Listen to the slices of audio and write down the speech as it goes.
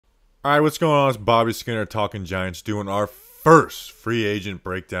All right, what's going on? It's Bobby Skinner, Talking Giants, doing our first free agent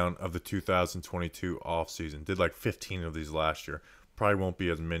breakdown of the 2022 offseason. Did like 15 of these last year. Probably won't be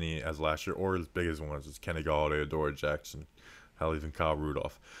as many as last year or as big as ones as Kenny Galladay, Adoree Jackson, hell, even Kyle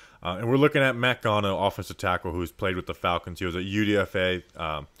Rudolph. And we're looking at Matt Gono, offensive tackle, who's played with the Falcons. He was at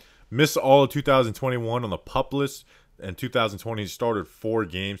UDFA, missed all of 2021 on the PUP list. In 2020, he started 4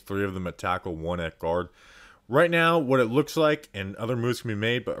 games, 3 of them at tackle, 1 at guard. Right now, what it looks like, and other moves can be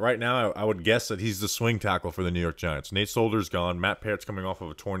made, but right now I would guess that he's the swing tackle for the New York Giants. Nate Solder's gone. Matt Parrott's coming off of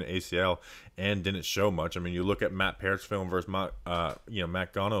a torn ACL and didn't show much. I mean, you look at Matt Parrott's film versus Matt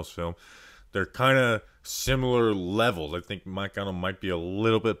Gono's film, they're kind of similar levels. I think Matt Gono might be a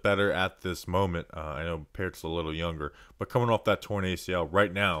little bit better at this moment. I know Parrott's a little younger, but coming off that torn ACL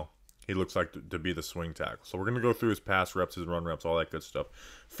right now, he looks like to be the swing tackle. So we're going to go through his pass reps, his run reps, all that good stuff.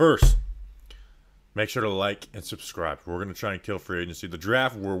 First, make sure to like and subscribe. We're going to try and kill free agency. The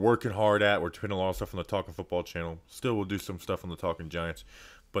draft, we're working hard at. We're putting a lot of stuff on the Talking Football channel. Still, we'll do some stuff on the Talking Giants.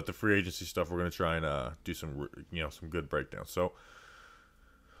 But the free agency stuff, we're going to try and do some good breakdowns. So,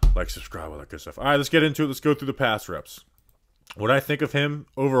 like, subscribe, all that good stuff. All right, let's get into it. Let's go through the pass reps. What I think of him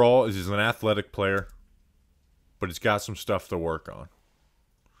overall is he's an athletic player, but he's got some stuff to work on.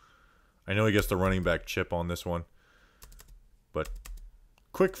 I know he gets the running back chip on this one, but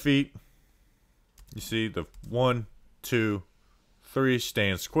quick feet. You see the 1, 2, 3,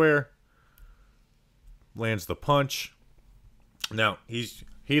 staying square. Lands the punch. Now,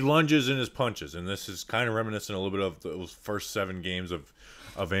 he lunges in his punches, and this is kind of reminiscent a little bit of those first 7 games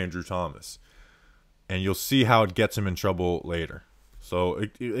of Andrew Thomas. And you'll see how it gets him in trouble later. So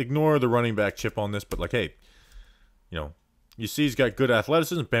ignore the running back chip on this, but like, hey, you see he's got good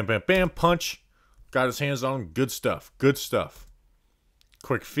athleticism. Bam, bam, bam, punch. Got his hands on him. Good stuff. Good stuff.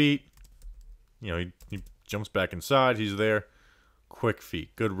 Quick feet. He jumps back inside. He's there. Quick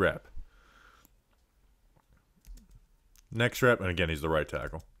feet. Good rep. Next rep, and again, he's the right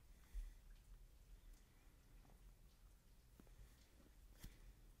tackle.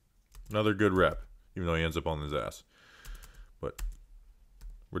 Another good rep, even though he ends up on his ass. But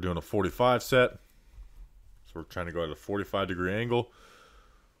we're doing a 45 set. So we're trying to go at a 45-degree angle.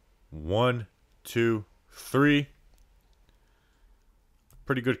 1, 2, 3.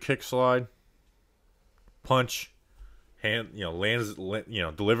 Pretty good kick slide. Punch, lands,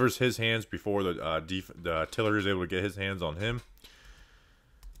 delivers his hands before the tiller is able to get his hands on him,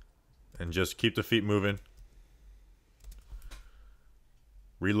 and just keep the feet moving.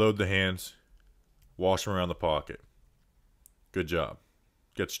 Reload the hands, wash them around the pocket. Good job.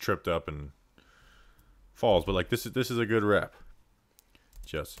 Gets tripped up and falls, but like this is a good rep.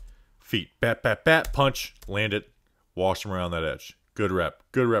 Just feet, bat, bat, bat, punch, land it, wash them around that edge. Good rep.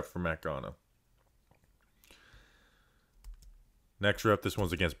 Good rep for Matt Gono. Next rep, this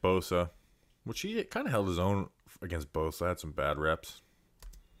one's against Bosa, which he kind of held his own against Bosa. Had some bad reps.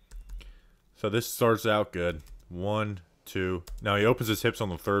 So this starts out good. 1, 2. Now he opens his hips on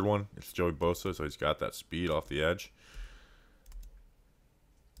the third one. It's Joey Bosa, so he's got that speed off the edge.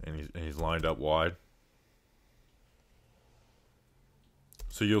 And he's lined up wide.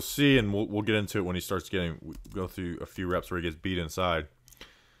 So you'll see, and we'll get into it when he starts we'll go through a few reps where he gets beat inside.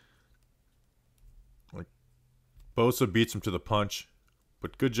 Bosa beats him to the punch,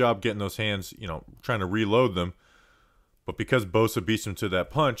 but good job getting those hands, trying to reload them. But because Bosa beats him to that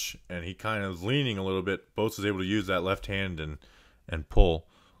punch, and he kind of is leaning a little bit, Bosa's able to use that left hand and pull.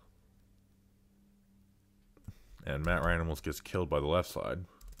 And Matt Ryan almost gets killed by the left side.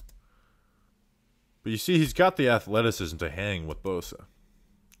 But you see, he's got the athleticism to hang with Bosa,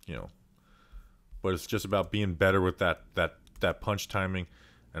 But it's just about being better with that punch timing,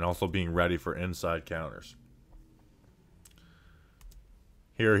 and also being ready for inside counters.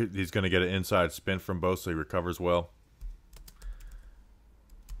 Here, he's going to get an inside spin from Bosa. He recovers well.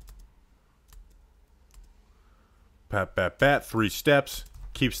 Pat, bat, bat. 3 steps.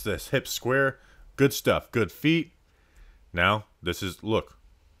 Keeps this hip square. Good stuff. Good feet. Now, this is, look.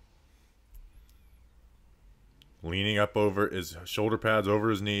 Leaning up over his shoulder pads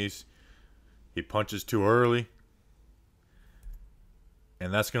over his knees. He punches too early.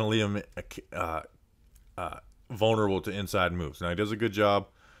 And that's going to leave him vulnerable to inside moves. Now, he does a good job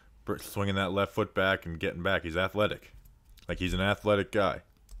swinging that left foot back and getting back. He's athletic. Like, he's an athletic guy.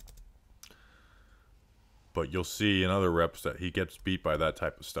 But you'll see in other reps that he gets beat by that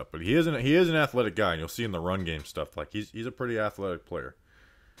type of stuff. But he is an athletic guy, and you'll see in the run game stuff. Like, he's a pretty athletic player.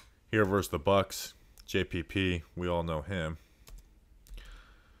 Here versus the Bucks, JPP, we all know him.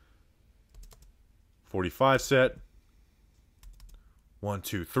 45 set. 1,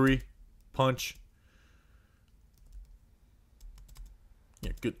 2, 3. Punch.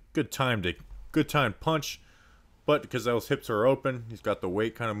 Yeah, good time punch, but because those hips are open, he's got the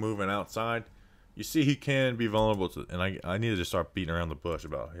weight kind of moving outside. You see, he can be vulnerable to, and I need to just start beating around the bush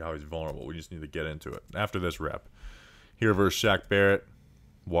about how he's vulnerable. We just need to get into it after this rep. Here versus Shaq Barrett,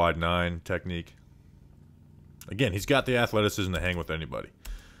 wide 9 technique. Again, he's got the athleticism to hang with anybody.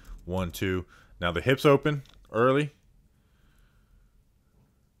 1, 2. Now the hips open early.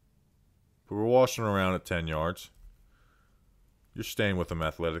 But we're washing around at 10 yards. You're staying with him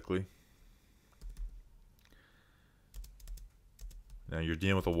athletically. Now you're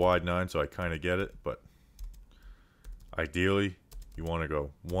dealing with a wide 9, so I kind of get it. But ideally, you want to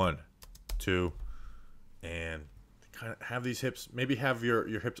go 1, 2, and kind of have these hips, maybe have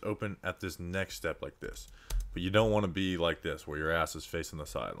your hips open at this next step like this. But you don't want to be like this, where your ass is facing the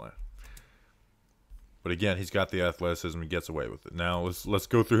sideline. But again, he's got the athleticism. He gets away with it. Now, let's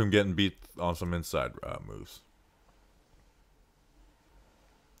go through him getting beat on some inside moves.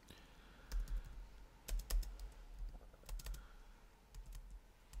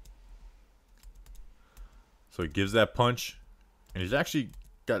 So he gives that punch, and he's actually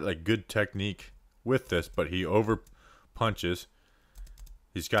got like good technique with this, but he over punches.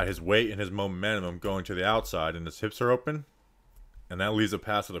 He's got his weight and his momentum going to the outside, and his hips are open, and that leaves a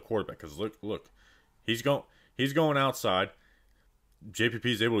pass to the quarterback. Because look, he's going outside. JPP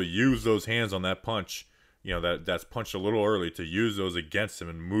is able to use those hands on that punch. You know, that's punched a little early, to use those against him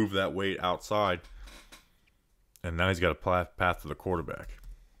and move that weight outside. And now he's got a path to the quarterback.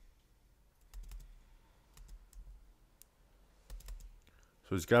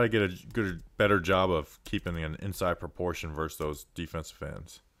 So he's got to get a better job of keeping an inside proportion versus those defensive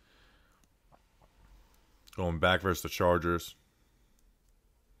ends. Going back versus the Chargers.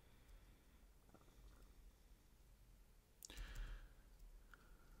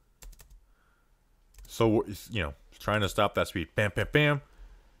 So, you know, trying to stop that speed. Bam, bam, bam.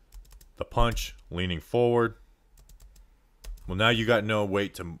 The punch, leaning forward. Well, now you got no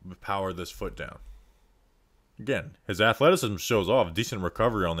weight to power this foot down. Again, his athleticism shows off. Decent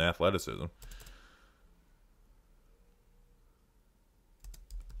recovery on the athleticism.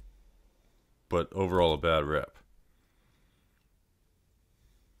 But overall, a bad rep.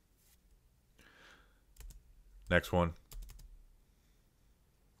 Next one.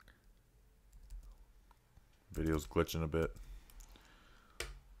 Video's glitching a bit.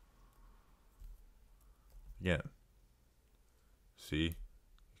 Again. See?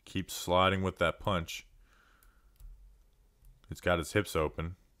 Keeps sliding with that punch. He's got his hips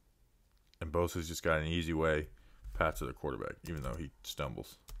open. And Bosa's just got an easy way pass to the quarterback, even though he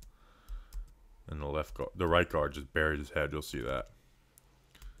stumbles. And the right guard just buried his head. You'll see that.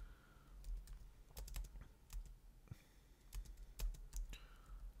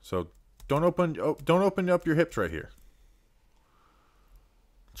 So don't open up your hips right here.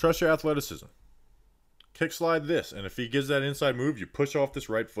 Trust your athleticism. Kick slide this, and if he gives that inside move, you push off this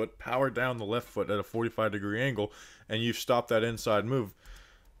right foot, power down the left foot at a 45-degree angle, and you've stopped that inside move.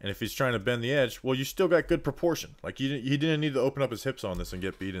 And if he's trying to bend the edge, well, you still got good proportion. Like, he didn't need to open up his hips on this and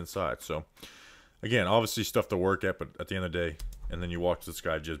get beat inside. So, again, obviously stuff to work at, but at the end of the day, and then you watch this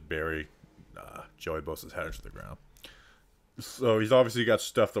guy just bury Joey Bosa's head into the ground. So he's obviously got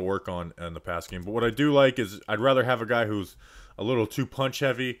stuff to work on in the pass game. But what I do like is I'd rather have a guy who's a little too punch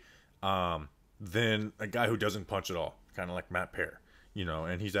heavy than a guy who doesn't punch at all, kind of like Matt Pear, you know.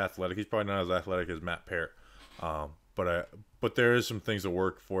 And he's athletic. He's probably not as athletic as Matt Pear, but there is some things to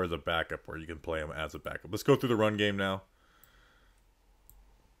work for as a backup where you can play him as a backup. Let's go through the run game now.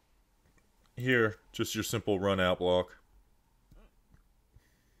 Here, just your simple run out block.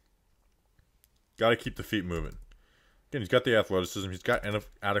 Got to keep the feet moving. Again, he's got the athleticism. He's got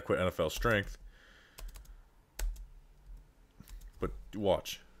adequate NFL strength. But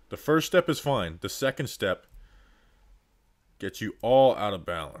watch. The first step is fine. The second step gets you all out of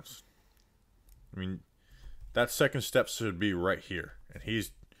balance. I mean, that second step should be right here. And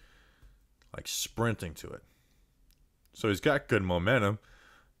he's like sprinting to it. So he's got good momentum.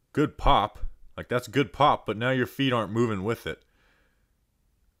 Good pop. Like, that's good pop. But now your feet aren't moving with it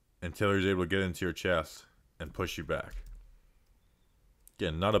until he's able to get into your chest and push you back.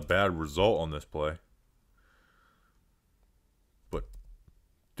 Again, not a bad result on this play. But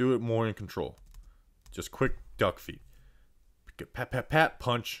do it more in control. Just quick duck feet. Pat, pat, pat,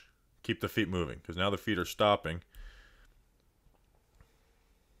 punch. Keep the feet moving. Because now the feet are stopping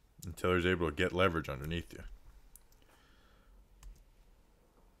until he's able to get leverage underneath you.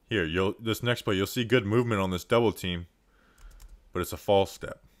 Here, this next play, you'll see good movement on this double team. But it's a false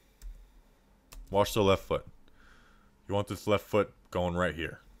step. Watch the left foot. You want this left foot going right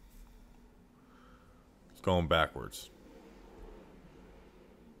here. It's going backwards.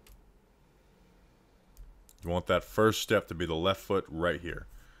 You want that first step to be the left foot right here.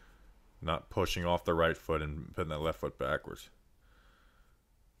 Not pushing off the right foot and putting that left foot backwards.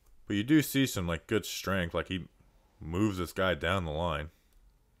 But you do see some like good strength. Like he moves this guy down the line.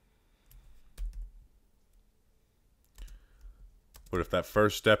 But if that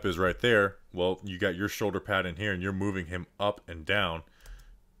first step is right there, well, you got your shoulder pad in here and you're moving him up and down.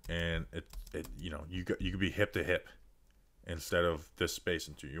 And you could be hip to hip instead of this space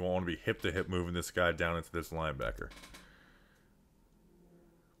into you. You want to be hip to hip moving this guy down into this linebacker.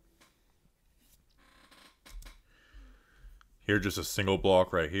 Here, just a single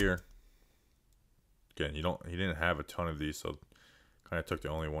block right here. Again, he didn't have a ton of these, so kind of took the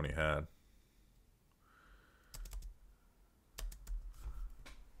only one he had.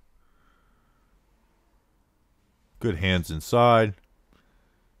 Good hands inside.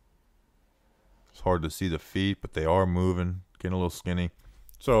 It's hard to see the feet, but they are moving, getting a little skinny.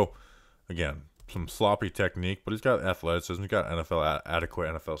 So, again, some sloppy technique, but he's got athleticism. He's got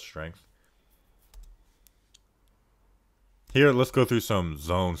adequate NFL strength. Here, let's go through some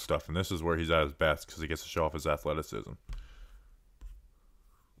zone stuff, and this is where he's at his best because he gets to show off his athleticism.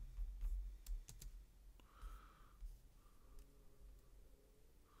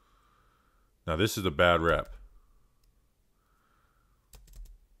 Now, this is a bad rep.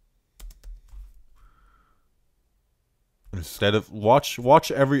 Instead of let's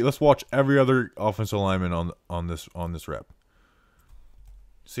watch every other offensive lineman on this rep.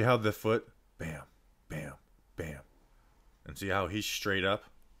 See how the foot, bam, bam, bam, and see how he's straight up.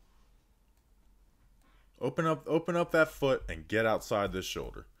 Open up that foot and get outside this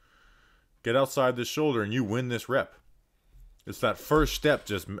shoulder. Get outside this shoulder and you win this rep. It's that first step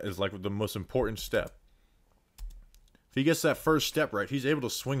just is like the most important step. If he gets that first step right, he's able to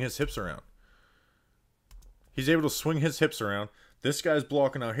swing his hips around. He's able to swing his hips around. This guy's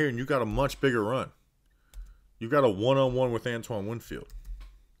blocking out here, and you got a much bigger run. You got a one-on-one with Antoine Winfield.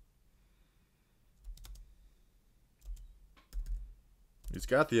 He's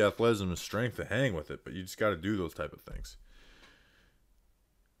got the athleticism and strength to hang with it, but you just got to do those type of things.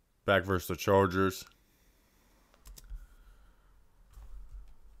 Back versus the Chargers.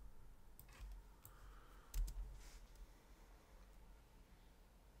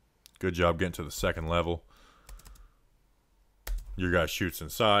 Good job getting to the second level. Your guy shoots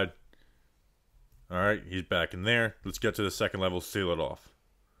inside. All right, he's back in there. Let's get to the second level, seal it off.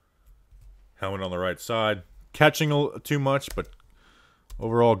 Helmet on the right side. Catching too much, but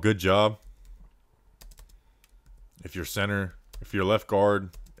overall, good job. If your center and left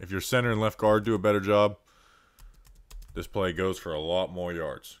guard do a better job, this play goes for a lot more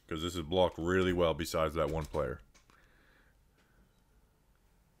yards because this is blocked really well besides that one player.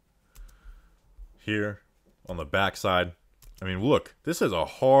 Here on the backside. I mean, look, this is a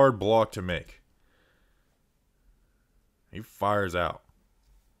hard block to make. He fires out.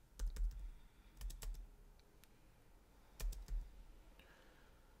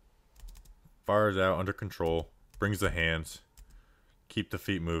 Fires out under control. Brings the hands. Keep the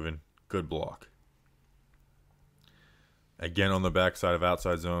feet moving. Good block. Again on the backside of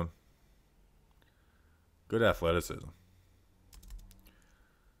outside zone. Good athleticism.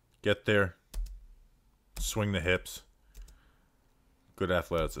 Get there. Swing the hips. Good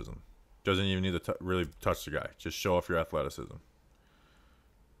athleticism. Doesn't even need to really touch the guy. Just show off your athleticism.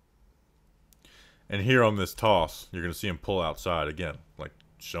 And here on this toss, you're going to see him pull outside again. Like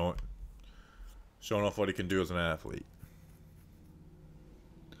showing off what he can do as an athlete.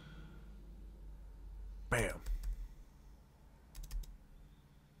 Bam.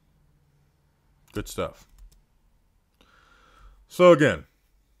 Good stuff. So again,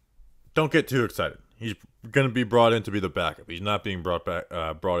 don't get too excited. He's going to be brought in to be the backup. He's not being brought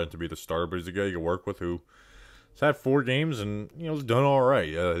in to be the starter, but he's a guy you can work with who's had 4 games and has done all right.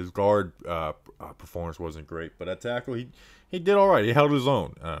 His guard performance wasn't great, but at tackle he did all right. He held his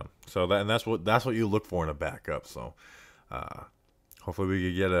own. That's what you look for in a backup. So hopefully we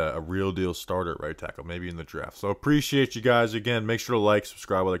can get a real deal starter at right tackle, maybe in the draft. So appreciate you guys again. Make sure to like,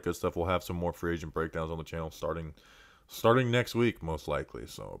 subscribe, all that good stuff. We'll have some more free agent breakdowns on the channel starting next week most likely.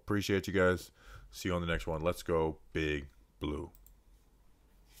 So appreciate you guys. See you on the next one. Let's go Big Blue.